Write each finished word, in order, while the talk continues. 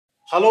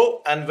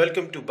Hello and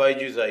welcome to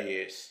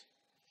BYJU'S.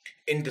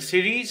 In the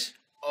series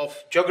of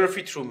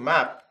Geography Through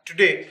Map,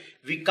 today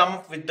we come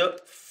up with the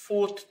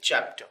fourth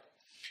chapter.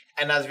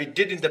 And as we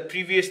did in the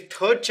previous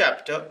third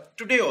chapter,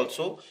 today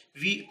also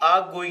we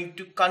are going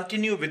to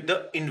continue with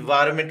the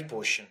environment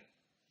portion.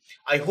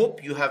 I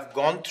hope you have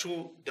gone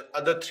through the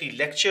other three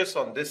lectures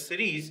on this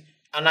series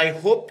and I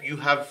hope you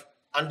have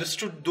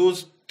understood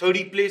those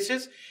 30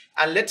 places.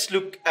 And let's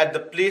look at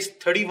the place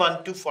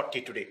 31 to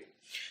 40 today.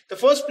 The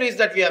first place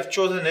that we have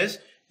chosen is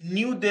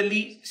New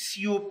Delhi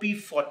COP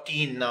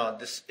 14. Now,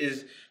 this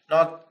is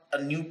not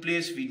a new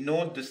place. We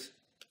know this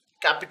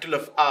capital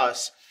of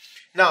ours.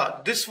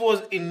 Now, this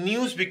was in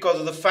news because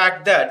of the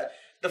fact that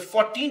the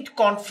 14th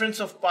Conference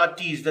of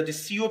Parties, that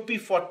is COP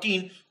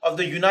 14 of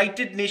the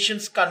United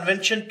Nations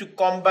Convention to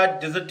Combat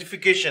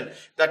Desertification,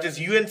 that is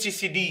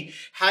UNCCD,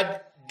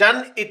 had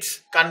done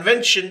its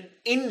convention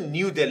in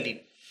New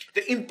Delhi.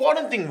 The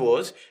important thing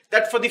was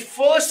that for the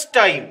first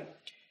time,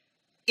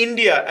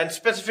 India and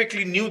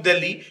specifically New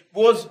Delhi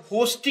was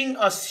hosting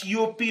a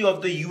COP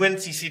of the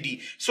UNCCD.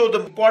 So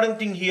the important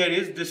thing here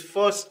is this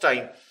first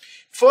time.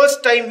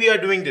 First time we are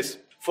doing this.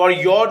 For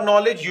your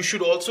knowledge, you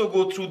should also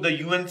go through the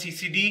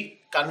UNCCD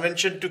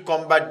Convention to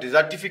Combat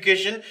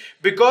Desertification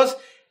because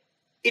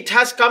it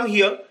has come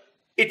here.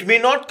 It may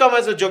not come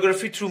as a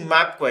geography through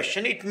map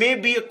question. It may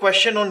be a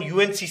question on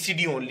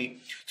UNCCD only.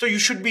 So you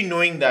should be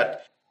knowing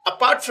that.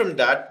 Apart from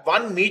that,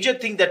 one major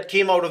thing that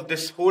came out of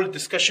this whole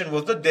discussion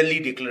was the Delhi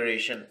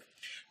Declaration.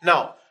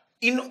 Now,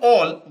 in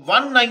all,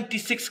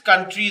 196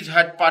 countries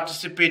had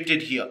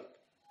participated here.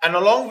 And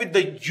along with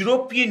the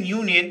European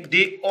Union,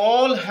 they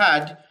all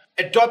had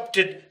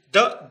adopted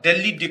the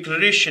Delhi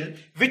Declaration,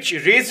 which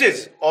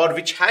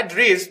had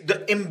raised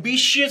the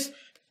ambitious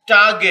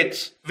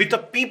targets with a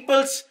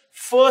people's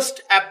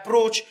first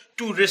approach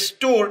to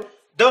restore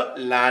the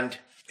land.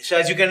 So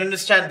as you can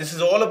understand, this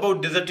is all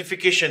about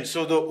desertification.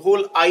 So the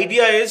whole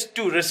idea is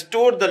to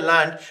restore the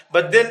land,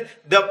 but then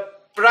the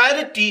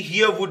priority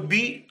here would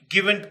be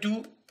given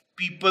to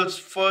people's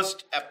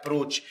first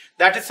approach.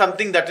 That is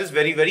something that is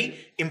very, very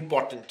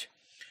important.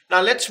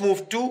 Now let's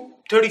move to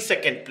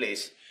 32nd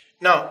place.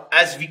 Now,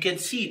 as we can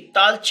see,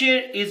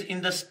 Talcher is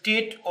in the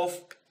state of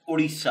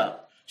Odisha.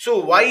 So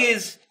why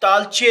is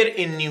Talcher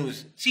in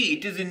news? See,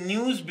 it is in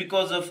news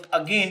because of,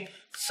 again,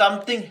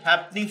 something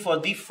happening for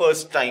the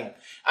first time.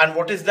 And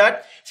what is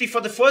that? See,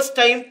 for the first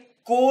time,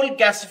 coal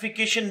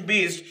gasification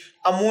based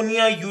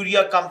ammonia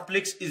urea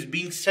complex is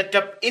being set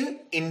up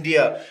in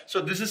India. So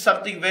this is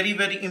something very,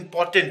 very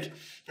important.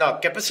 Now,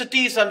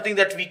 capacity is something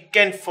that we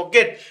can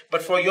forget.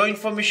 But for your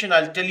information,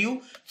 I'll tell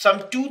you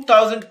some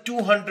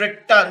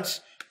 2,200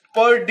 tons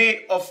per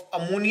day of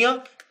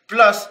ammonia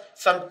plus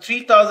some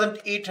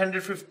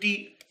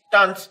 3,850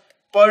 tons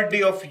per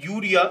day of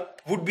urea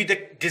would be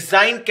the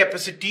design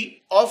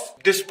capacity of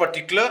this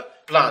particular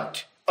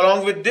plant.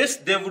 Along with this,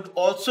 there would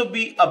also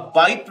be a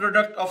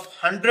byproduct of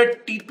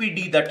 100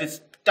 TPD, that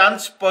is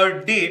tons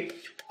per day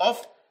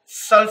of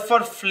sulfur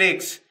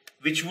flakes,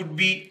 which would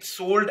be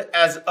sold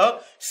as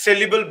a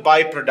sellable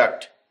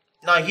byproduct.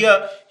 Now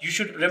here, you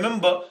should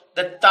remember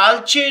that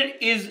Talcher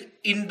is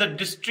in the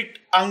district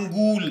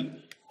Angul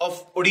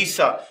of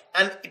Odisha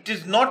and it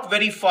is not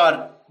very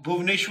far.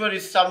 Bhubaneswar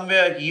is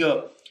somewhere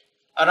here,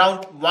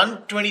 around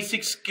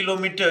 126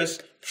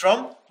 kilometers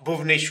from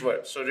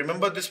Bhubaneswar. So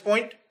remember this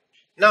point.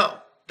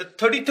 Now, the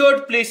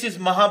 33rd place is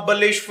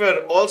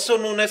Mahabaleshwar, also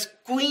known as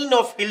Queen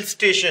of Hill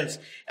Stations.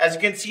 As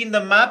you can see in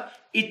the map,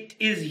 it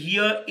is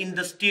here in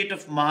the state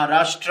of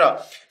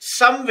Maharashtra,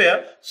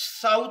 somewhere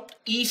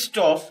southeast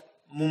of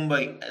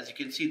Mumbai. As you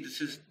can see, this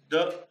is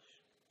the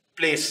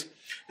place.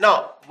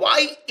 Now,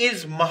 why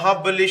is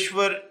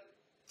Mahabaleshwar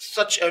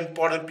such an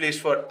important place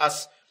for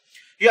us?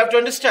 You have to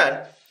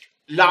understand,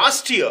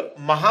 last year,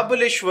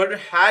 Mahabaleshwar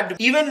had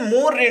even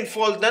more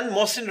rainfall than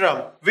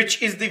Mawsynram, which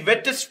is the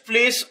wettest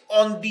place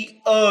on the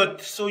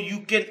earth. So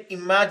you can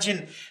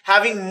imagine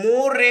having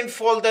more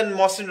rainfall than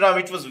Mawsynram.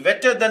 It was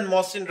wetter than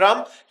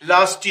Mawsynram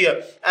last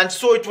year. And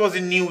so it was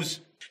in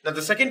news. Now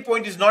the second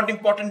point is not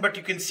important, but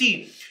you can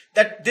see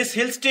that this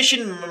hill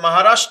station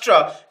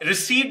Maharashtra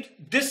received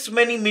this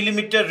many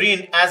millimeter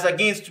rain as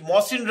against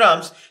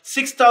Mawsynram's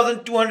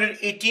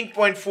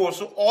 6,218.4.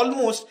 So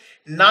almost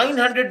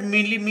 900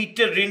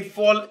 millimeter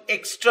rainfall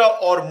extra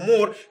or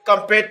more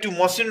compared to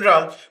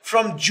Mawsynram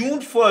from June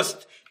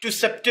 1st to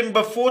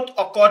September 4th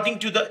according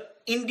to the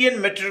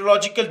Indian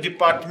Meteorological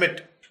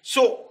Department.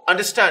 So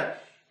understand,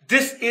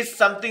 this is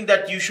something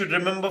that you should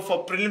remember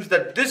for prelims,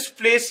 that this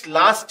place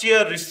last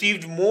year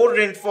received more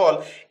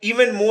rainfall,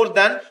 even more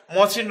than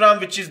Mawsynram,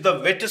 which is the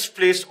wettest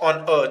place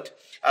on earth.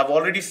 I've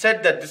already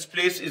said that this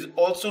place is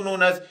also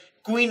known as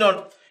Queen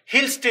of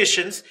Hill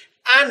Stations,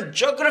 and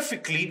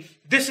geographically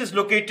this is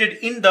located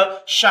in the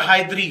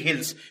Sahyadri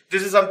Hills.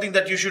 This is something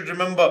that you should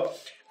remember.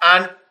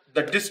 And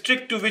the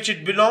district to which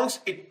it belongs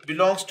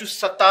to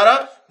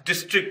Satara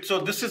district. So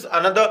this is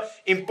another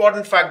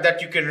important fact that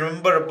you can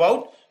remember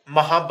about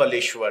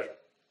Mahabaleshwar.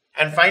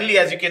 And finally,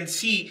 as you can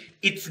see,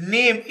 its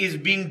name is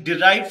being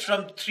derived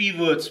from three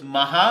words: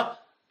 Maha,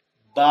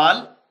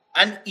 Bal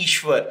and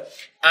Ishwar.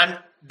 And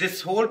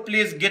this whole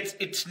place gets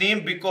its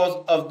name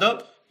because of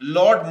the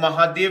Lord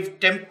Mahadev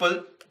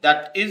temple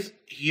that is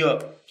here.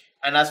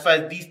 And as far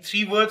as these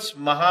three words,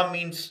 Maha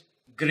means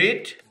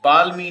great,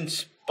 Bal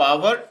means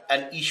power,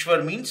 and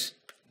Ishwar means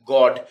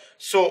God.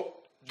 So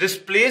this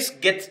place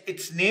gets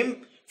its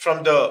name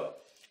from the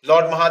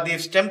Lord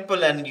Mahadev's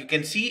temple, and you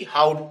can see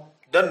how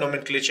the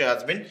nomenclature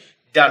has been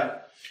done.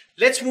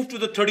 Let's move to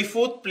the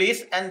 34th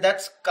place, and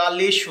that's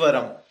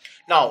Kaleshwaram.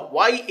 Now,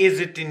 why is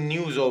it in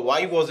news, or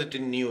why was it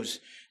in news?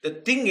 The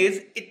thing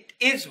is, it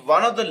is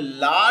one of the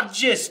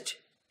largest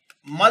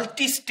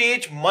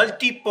multi-stage,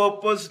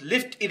 multi-purpose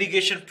lift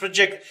irrigation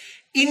project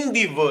in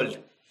the world.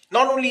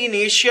 Not only in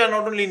Asia,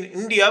 not only in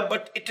India,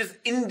 but it is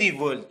in the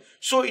world.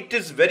 So it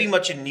is very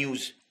much in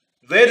news.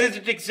 Where is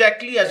it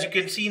exactly? As you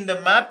can see in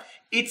the map,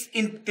 it's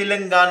in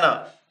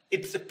Telangana.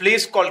 It's a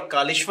place called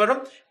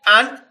Kaleshwaram,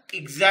 and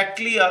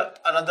exactly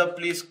another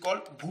place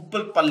called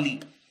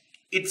Bhupalpalli.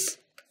 It's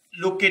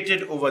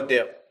located over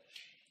there.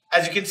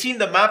 As you can see in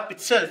the map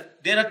itself,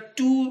 there are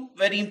two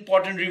very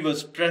important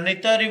rivers,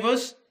 Pranita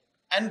rivers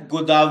and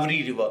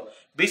Godavari river.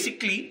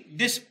 Basically,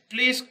 this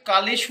place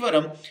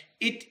Kaleshwaram,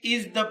 it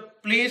is the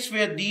place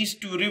where these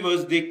two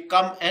rivers, they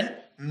come and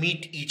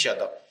meet each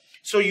other.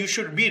 So you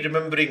should be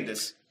remembering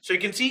this. So you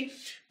can see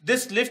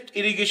this lift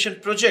irrigation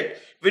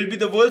project will be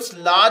the world's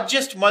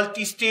largest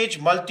multi-stage,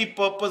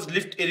 multi-purpose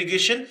lift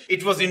irrigation.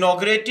 It was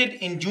inaugurated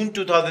in June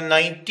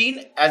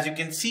 2019. As you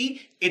can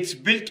see, it's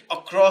built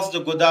across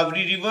the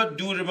Godavari river.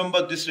 Do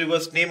remember this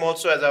river's name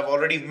also, as I've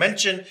already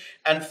mentioned.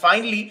 And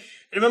finally,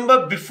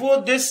 remember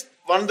before this,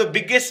 one of the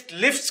biggest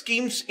lift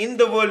schemes in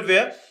the world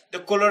were the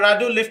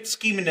Colorado lift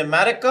scheme in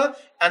America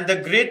and the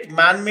Great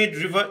Man-Made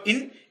River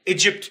in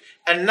Egypt.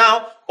 And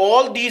now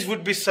all these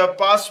would be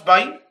surpassed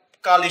by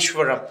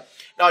Kaleshwaram.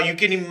 Now you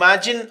can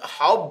imagine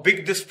how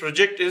big this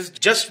project is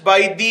just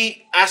by the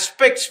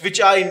aspects which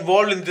are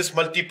involved in this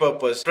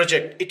multi-purpose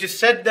project. It is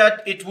said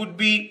that it would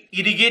be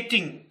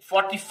irrigating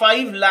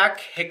 45 lakh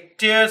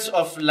hectares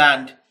of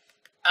land,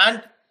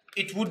 and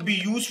it would be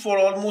used for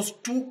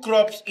almost 2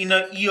 crops in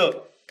a year,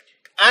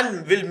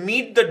 and will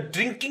meet the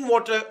drinking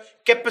water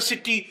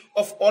capacity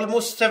of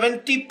almost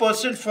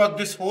 70% for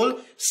this whole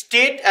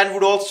state, and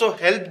would also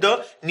help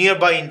the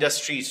nearby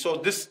industries. So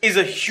this is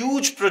a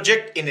huge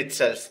project in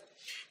itself.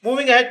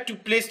 Moving ahead to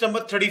place number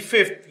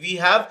 35th, we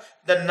have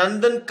the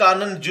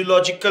Nandankanan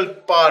Zoological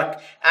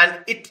Park,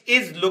 and it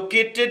is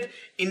located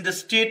in the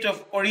state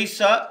of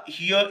Odisha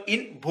here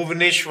in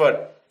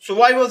Bhubaneswar. So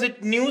why was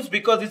it news?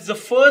 Because it's the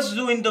first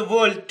zoo in the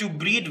world to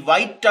breed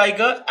white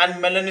tiger and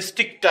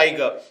melanistic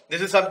tiger.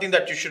 This is something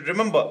that you should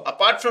remember.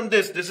 Apart from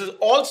this, this is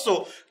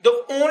also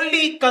the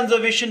only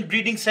conservation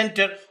breeding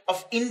center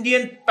of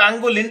Indian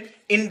pangolin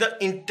in the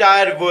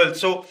entire world.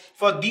 So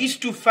for these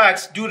two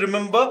facts, do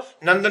remember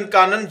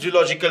Nandankanan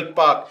Zoological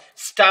Park.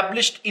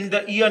 Established in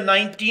the year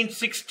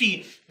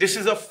 1960, this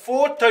is a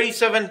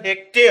 437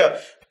 hectare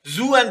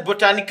zoo and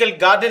botanical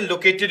garden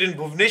located in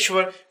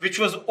Bhubaneswar, which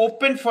was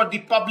opened for the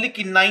public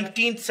in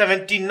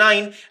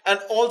 1979 and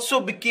also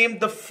became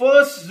the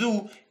first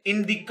zoo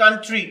in the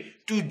country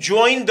to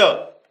join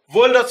the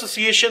World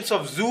Associations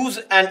of Zoos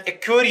and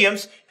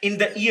Aquariums in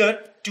the year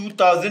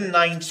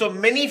 2009. So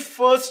many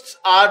firsts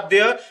are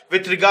there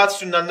with regards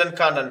to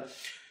Nandankanan.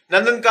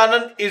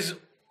 Nandankanan is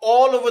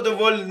all over the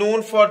world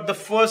known for the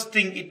first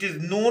thing. It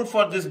is known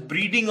for this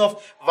breeding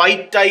of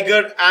white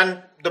tiger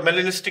and the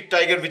melanistic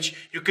tiger,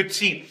 which you could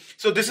see.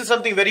 So this is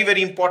something very,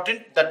 very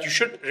important that you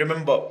should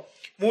remember.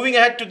 Moving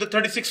ahead to the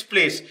 36th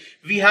place,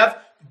 we have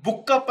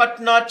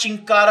Bukkapatna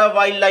Chinkara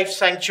Wildlife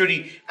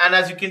Sanctuary, and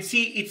as you can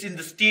see, it's in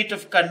the state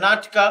of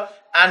Karnataka,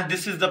 and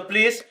this is the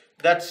place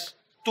that's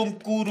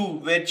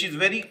Tumkuru, which is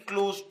very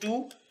close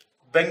to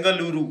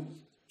Bengaluru.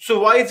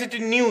 So why is it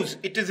in news?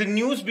 It is in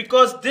news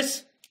because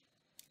this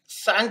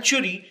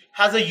sanctuary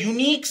has a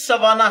unique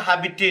savanna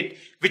habitat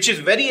which is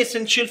very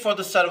essential for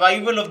the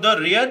survival of the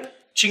rare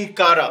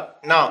Chinkara.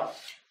 Now,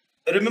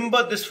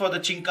 remember this for the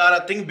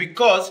Chinkara thing,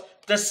 because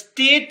the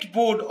State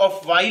Board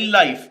of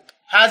Wildlife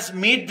has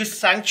made this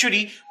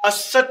sanctuary a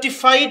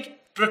certified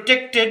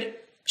protected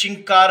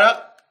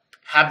Chinkara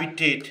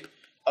habitat.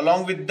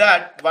 Along with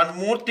that, one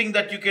more thing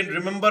that you can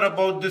remember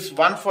about this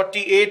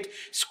 148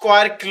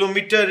 square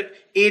kilometer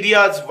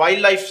area's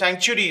wildlife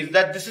sanctuary is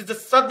that this is the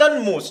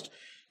southernmost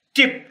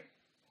tip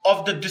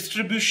of the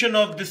distribution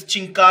of this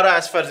Chinkara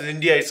as far as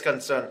India is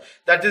concerned.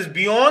 That is,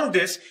 beyond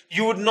this,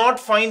 you would not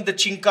find the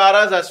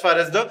Chinkaras as far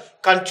as the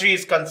country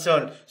is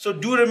concerned. So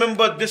do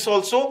remember this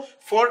also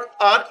for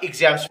our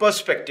exams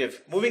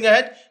perspective. Moving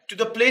ahead to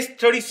the place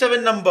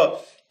 37 number.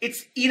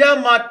 It's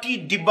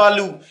Iramati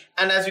Dibalu,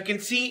 and as you can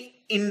see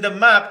in the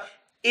map,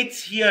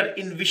 it's here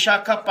in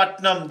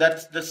Visakhapatnam.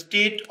 That's the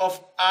state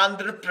of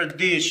Andhra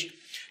Pradesh.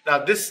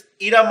 Now this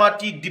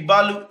Iramati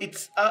Dibalu,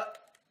 it's a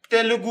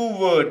Telugu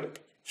word.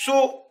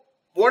 So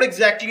what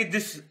exactly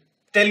this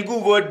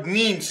Telugu word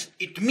means?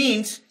 It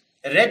means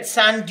red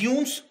sand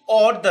dunes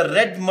or the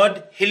red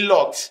mud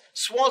hillocks.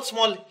 Small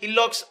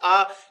hillocks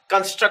are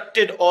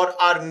constructed or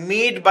are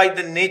made by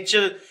the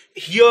nature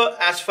here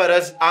as far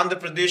as Andhra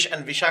Pradesh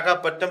and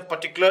Visakhapatnam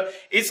particular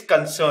is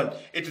concerned.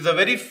 It is a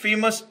very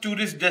famous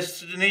tourist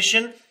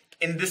destination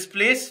in this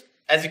place.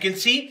 As you can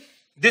see,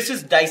 this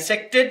is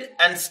dissected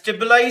and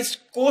stabilized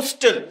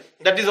coastal.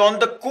 That is, on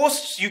the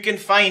coasts you can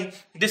find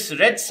this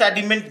red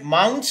sediment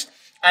mounds,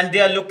 and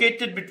they are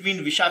located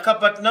between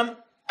Visakhapatnam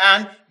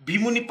and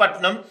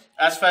Bhimunipatnam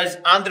as far as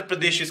Andhra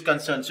Pradesh is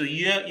concerned. So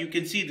here you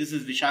can see this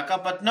is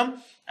Visakhapatnam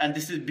and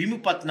this is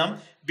Bhimunipatnam.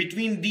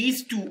 Between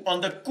these two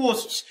on the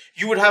coasts,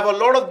 you would have a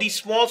lot of these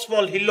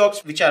small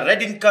hillocks which are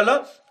red in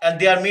color, and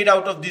they are made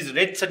out of these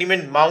red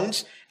sediment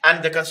mounds,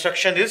 and the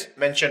construction is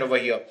mentioned over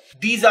here.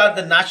 These are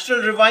the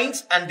natural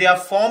ravines, and they are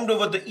formed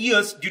over the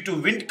years due to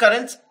wind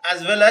currents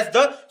as well as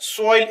the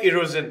soil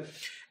erosion.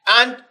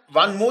 And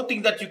one more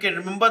thing that you can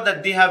remember,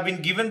 that they have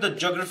been given the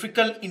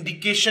geographical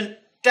indication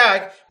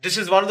tag. This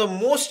is one of the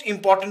most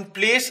important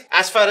place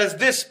as far as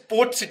this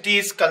port city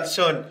is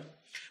concerned.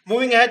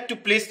 Moving ahead to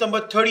place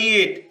number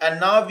 38, and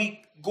now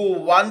we go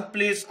one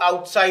place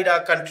outside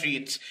our country.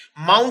 It's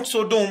Mount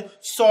Sodom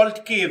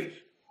Salt Cave,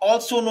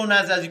 also known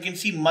as you can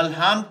see,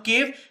 Malham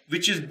Cave,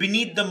 which is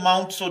beneath the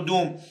Mount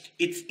Sodom.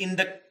 It's in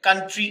the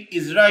country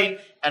Israel.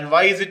 And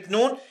why is it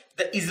known?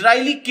 The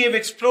Israeli cave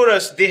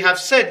explorers, they have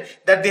said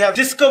that they have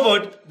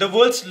discovered the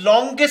world's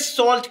longest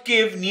salt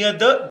cave near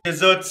the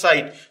desert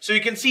site. So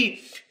you can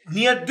see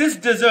near this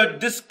desert,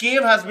 this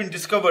cave has been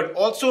discovered,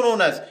 also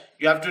known as,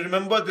 you have to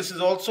remember, this is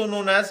also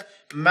known as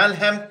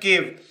Malham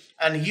Cave.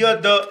 And here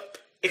the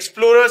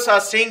explorers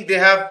are saying they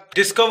have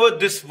discovered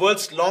this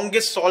world's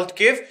longest salt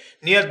cave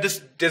near this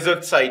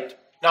desert site.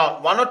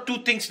 Now, one or two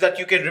things that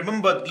you can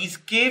remember, these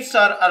caves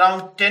are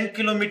around 10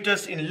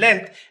 kilometers in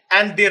length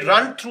and they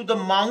run through the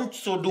Mount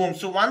Sodom.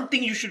 So one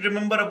thing you should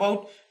remember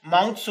about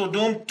Mount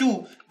Sodom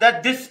too,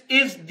 that this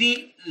is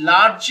the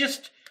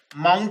largest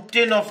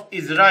mountain of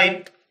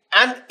Israel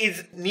and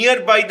is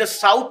nearby the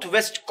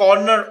southwest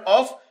corner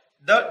of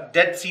the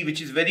Dead Sea, which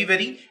is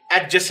very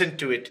adjacent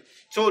to it.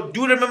 So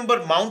do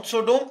remember Mount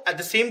Sodom. At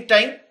the same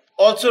time,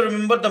 also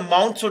remember the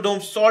Mount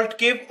Sodom Salt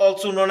Cave,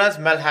 also known as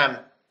Malham.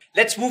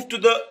 Let's move to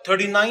the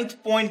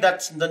 39th point,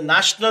 that's the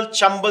National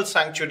Chambal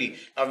Sanctuary.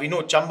 Now we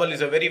know Chambal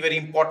is a very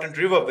important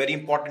river, very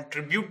important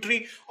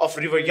tributary of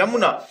River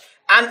Yamuna.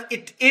 And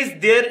it is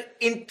there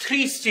in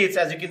 3 states,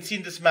 as you can see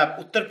in this map: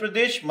 Uttar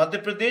Pradesh,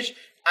 Madhya Pradesh,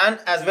 and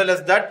as well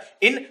as that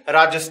in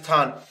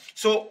Rajasthan.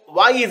 So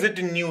why is it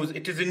in news?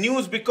 It is in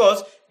news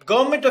because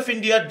Government of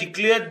India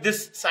declared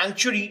this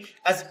sanctuary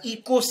as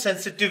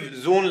eco-sensitive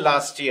zone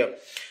last year.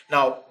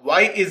 Now,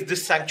 why is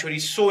this sanctuary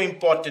so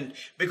important?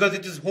 Because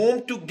it is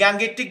home to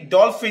gangetic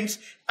dolphins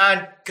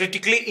and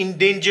critically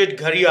endangered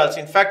gharials.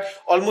 In fact,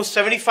 almost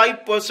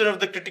 75% of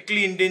the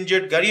critically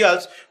endangered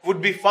gharials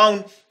would be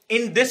found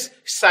in this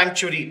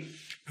sanctuary.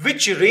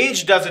 Which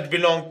range does it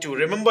belong to?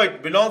 Remember,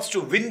 it belongs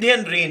to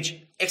Vindhyan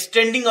range,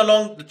 extending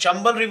along the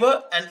Chambal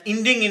river and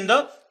ending in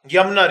the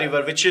Yamuna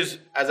river, which is,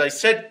 as I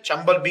said,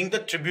 Chambal being the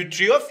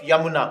tributary of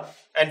Yamuna.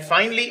 And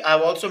finally, I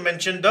have also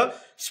mentioned the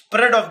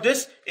spread of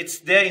this. It's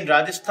there in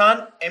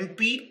Rajasthan,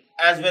 MP,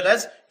 as well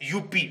as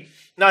UP.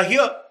 Now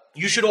here,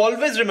 you should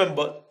always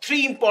remember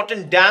 3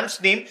 important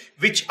dams name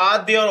which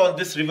are there on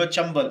this river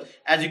Chambal.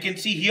 As you can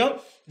see here,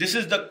 this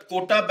is the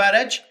Kota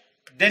barrage,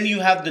 then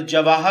you have the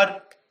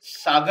Jawahar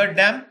Sagar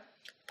Dam,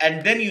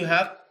 and then you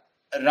have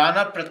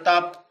Rana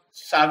Pratap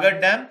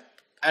Sagar Dam,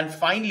 and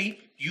finally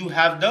you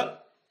have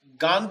the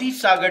Gandhi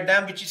Sagar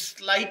Dam, which is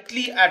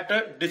slightly at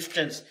a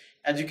distance.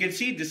 As you can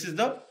see, this is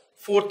the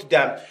 4th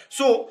dam.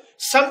 So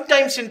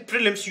sometimes in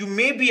prelims you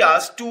may be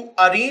asked to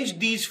arrange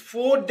these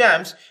 4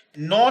 dams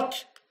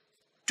north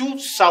to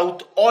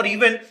south or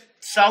even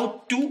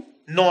south to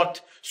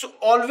north. So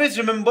always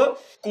remember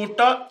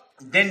Kota,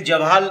 then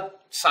Jawahar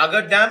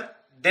Sagar Dam,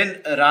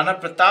 then Rana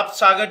Pratap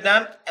Sagar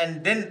Dam,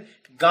 and then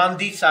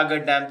Gandhi Sagar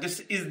Dam. This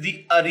is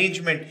the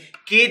arrangement,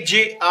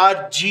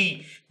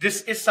 KJRG.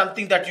 This is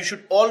something that you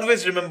should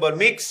always remember.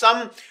 Make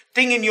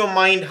something in your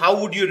mind, how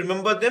would you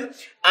remember them,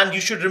 and you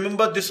should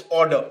remember this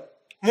order.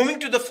 Moving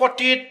to the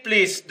 48th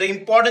place, the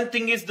important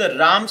thing is the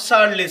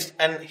Ramsar List,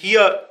 and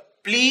here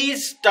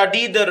please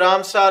study the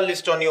Ramsar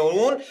List on your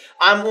own.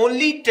 I'm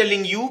only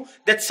telling you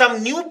that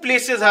some new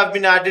places have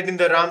been added in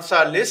the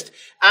Ramsar List,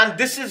 and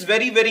this is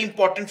very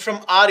important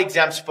from our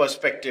exams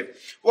perspective.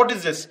 What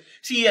is this?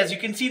 See, as you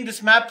can see in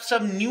this map,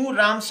 some new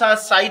Ramsar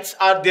sites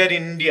are there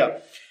in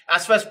India.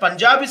 As far as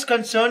Punjab is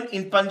concerned,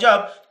 in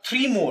Punjab,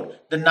 3 more.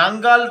 The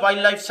Nangal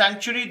Wildlife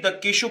Sanctuary, the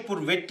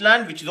Keshopur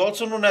Wetland, which is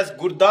also known as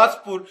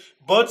Gurdaspur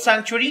Bird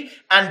Sanctuary,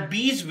 and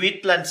Bees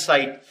Wetland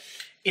Site.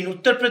 In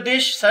Uttar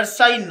Pradesh,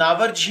 Sarsai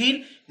Nawar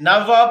Jheel,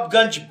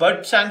 Nawabganj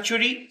Bird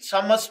Sanctuary,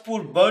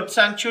 Samaspur Bird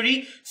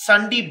Sanctuary,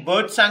 Sandi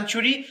Bird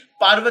Sanctuary,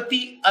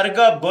 Parvati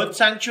Arga Bird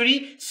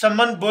Sanctuary,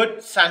 Saman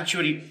Bird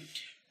Sanctuary.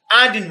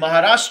 And in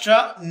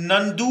Maharashtra,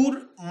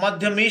 Nandur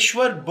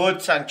Madhyameshwar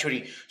Bird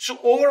Sanctuary. So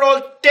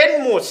overall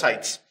 10 more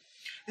sites.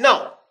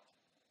 Now,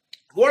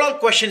 what all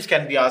questions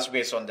can be asked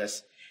based on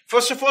this?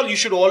 First of all, you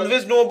should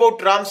always know about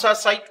Ramsar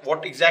site,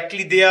 what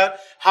exactly they are,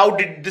 how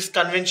did this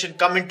convention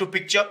come into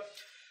picture.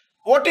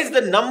 What is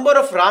the number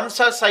of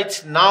Ramsar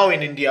sites now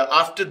in India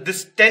after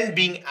this 10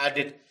 being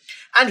added?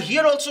 And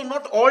here also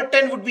not all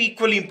 10 would be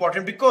equally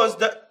important, because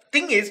the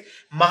thing is,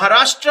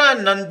 Maharashtra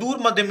and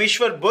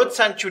Nandankanan bird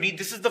sanctuary,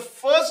 this is the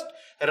first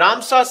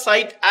Ramsar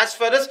site as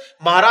far as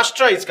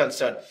Maharashtra is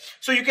concerned.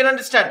 So you can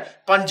understand,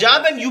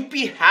 Punjab and UP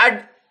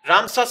had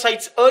Ramsar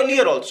sites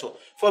earlier also.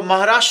 For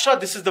Maharashtra,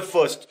 this is the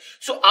first.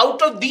 So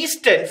out of these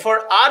 10,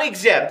 for our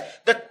exam,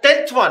 the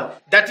 10th one,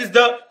 that is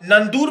the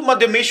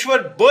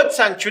Nandankanan bird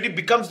sanctuary,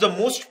 becomes the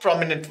most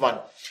prominent one.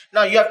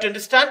 Now you have to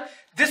understand,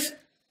 this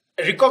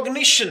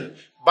recognition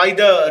by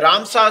the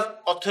Ramsar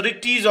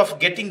authorities of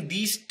getting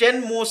these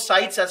 10 more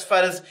sites as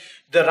far as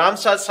the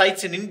Ramsar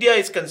sites in India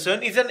is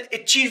concerned is an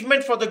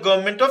achievement for the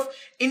government of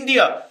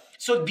India.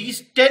 So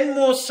these 10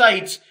 more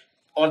sites,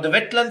 or the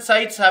wetland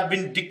sites, have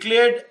been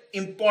declared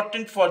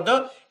important for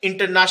the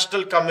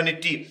international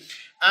community.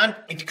 And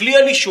it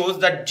clearly shows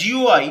that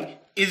GOI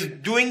is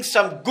doing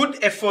some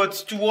good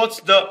efforts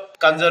towards the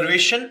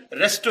conservation,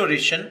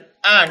 restoration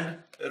and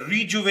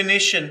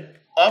rejuvenation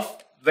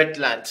of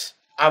wetlands.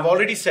 I've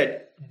already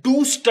said,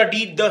 do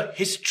study the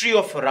history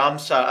of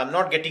Ramsar. I'm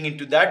not getting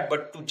into that,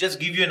 but to just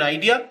give you an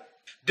idea,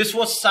 this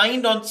was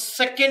signed on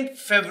 2nd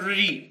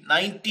February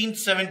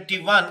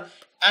 1971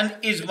 and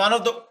is one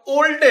of the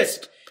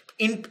oldest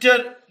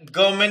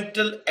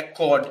intergovernmental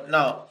accord.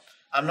 Now,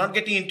 I'm not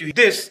getting into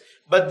this,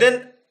 but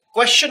then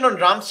question on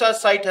Ramsar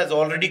site has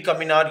already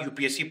come in our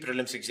UPSC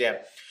Prelims exam.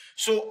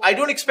 So I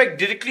don't expect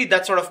directly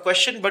that sort of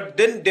question, but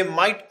then there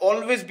might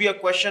always be a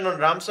question on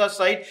Ramsar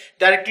site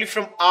directly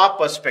from our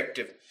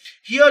perspective.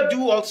 Here,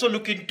 do also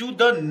look into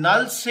the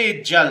Nal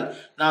Se Jal.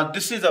 Now,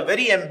 this is a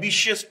very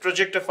ambitious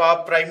project of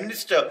our Prime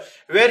Minister,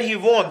 where he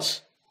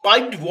wants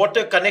piped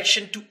water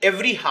connection to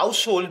every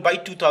household by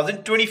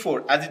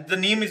 2024. As the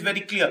name is very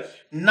clear,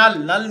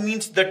 Nal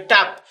means the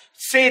tap.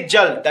 Se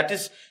Jal, that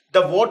is,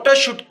 the water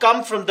should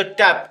come from the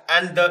tap,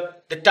 and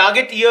the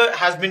target year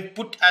has been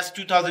put as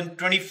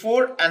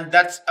 2024, and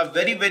that's a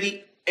very,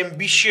 very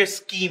ambitious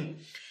scheme.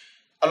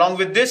 Along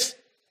with this,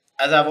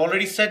 as I've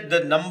already said,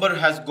 the number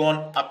has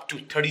gone up to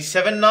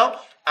 37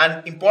 now.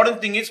 And important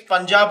thing is,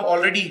 Punjab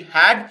already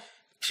had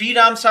 3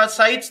 Ramsar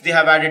sites. They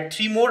have added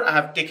 3 more. I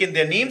have taken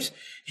their names.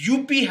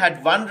 UP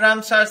had 1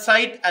 Ramsar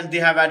site and they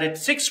have added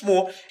 6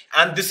 more.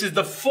 And this is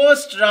the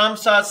first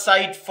Ramsar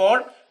site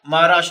for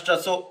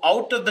Maharashtra. So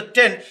out of the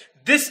 10,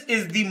 this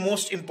is the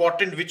most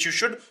important, which you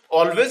should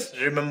always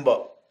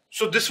remember.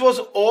 So this was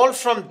all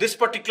from this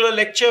particular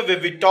lecture, where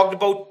we talked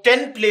about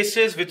 10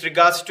 places with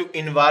regards to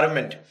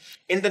environment.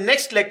 In the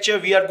next lecture,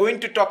 we are going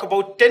to talk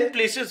about 10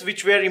 places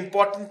which were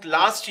important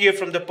last year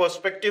from the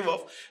perspective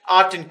of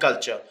art and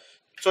culture.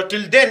 So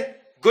till then,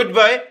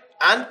 goodbye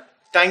and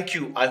thank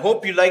you. I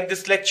hope you like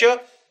this lecture.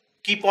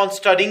 Keep on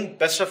studying.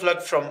 Best of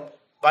luck from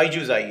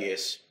BYJU'S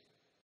IAS.